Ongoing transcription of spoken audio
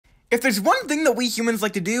If there's one thing that we humans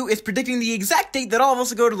like to do, it's predicting the exact date that all of us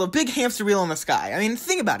will go to the big hamster wheel in the sky. I mean,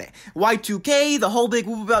 think about it. Y2K, the whole big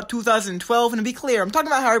whoop about 2012, and to be clear, I'm talking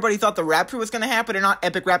about how everybody thought the rapture was gonna happen and not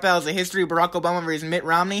epic rap battles of history, Barack Obama versus Mitt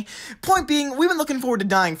Romney. Point being, we've been looking forward to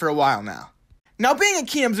dying for a while now. Now, being a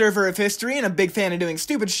keen observer of history and a big fan of doing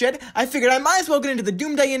stupid shit, I figured I might as well get into the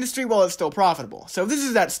Doomsday industry while it's still profitable. So this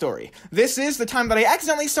is that story. This is the time that I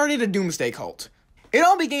accidentally started a Doomsday cult. It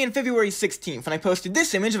all began February 16th when I posted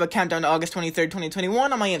this image of a countdown to August 23rd,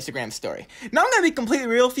 2021 on my Instagram story. Now I'm gonna be completely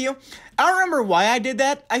real with you. I don't remember why I did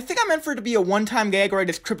that. I think I meant for it to be a one-time gag where I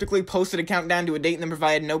just cryptically posted a countdown to a date and then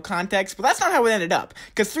provided no context, but that's not how it ended up,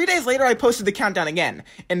 because 3 days later I posted the countdown again,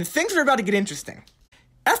 and things were about to get interesting.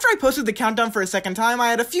 After I posted the countdown for a second time, I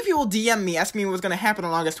had a few people DM me asking me what was going to happen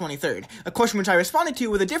on August 23rd, a question which I responded to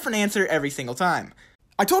with a different answer every single time.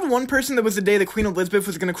 I told one person that was the day the Queen Elizabeth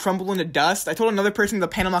was going to crumble into dust. I told another person the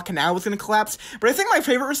Panama Canal was going to collapse. But I think my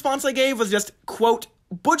favorite response I gave was just, quote,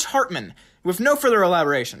 Butch Hartman, with no further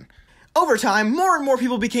elaboration. Over time, more and more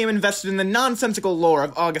people became invested in the nonsensical lore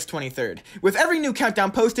of August 23rd. With every new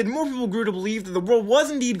countdown posted, more people grew to believe that the world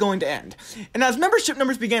was indeed going to end. And as membership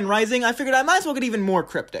numbers began rising, I figured I might as well get even more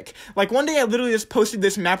cryptic. Like one day I literally just posted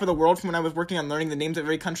this map of the world from when I was working on learning the names of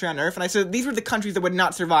every country on Earth, and I said these were the countries that would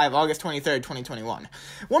not survive August 23rd, 2021.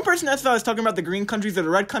 One person asked if I was talking about the green countries or the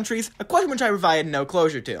red countries, a question which I provided no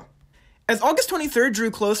closure to. As August 23rd drew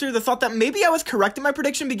closer, the thought that maybe I was correct in my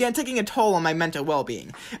prediction began taking a toll on my mental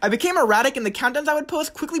well-being. I became erratic, and the countdowns I would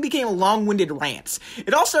post quickly became long-winded rants.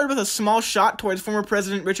 It all started with a small shot towards former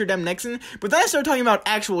President Richard M. Nixon, but then I started talking about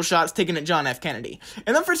actual shots taken at John F. Kennedy.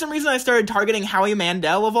 And then for some reason I started targeting Howie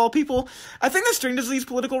Mandel, of all people. I think the strength of these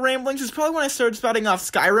political ramblings is probably when I started spouting off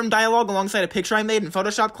Skyrim dialogue alongside a picture I made in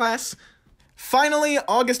Photoshop class. Finally,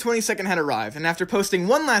 August 22nd had arrived, and after posting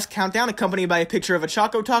one last countdown accompanied by a picture of a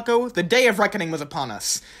Choco Taco, the day of reckoning was upon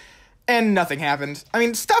us. And nothing happened. I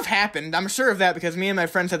mean, stuff happened, I'm sure of that because me and my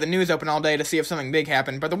friends had the news open all day to see if something big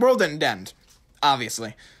happened, but the world didn't end.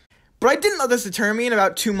 Obviously. But I didn't let this deter me, and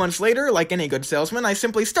about 2 months later, like any good salesman, I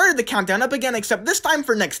simply started the countdown up again, except this time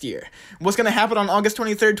for next year. What's gonna happen on August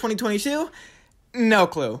 23rd, 2022? No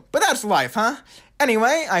clue. But that's life, huh?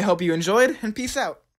 Anyway, I hope you enjoyed, and peace out.